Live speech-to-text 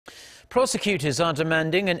Prosecutors are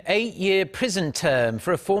demanding an 8-year prison term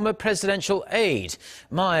for a former presidential aide,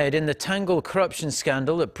 mired in the tangled corruption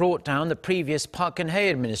scandal that brought down the previous Park Geun-hye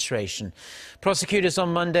administration. Prosecutors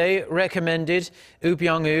on Monday recommended Woo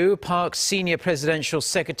Byung-woo, Park's senior presidential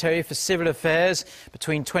secretary for civil affairs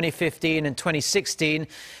between 2015 and 2016,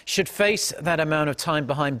 should face that amount of time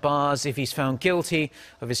behind bars if he's found guilty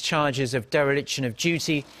of his charges of dereliction of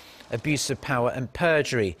duty, abuse of power and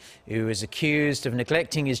perjury. Who is accused of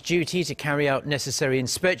neglecting his duty to carry out necessary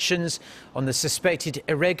inspections on the suspected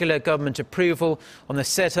irregular government approval on the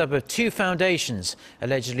setup of 2 foundations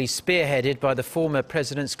allegedly spearheaded by the former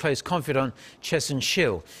president's close confidant Choi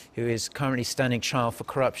Soon-sil, who is currently standing trial for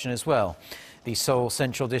corruption as well. The Seoul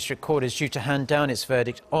Central District Court is due to hand down its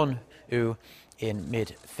verdict on Woo in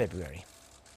mid-February.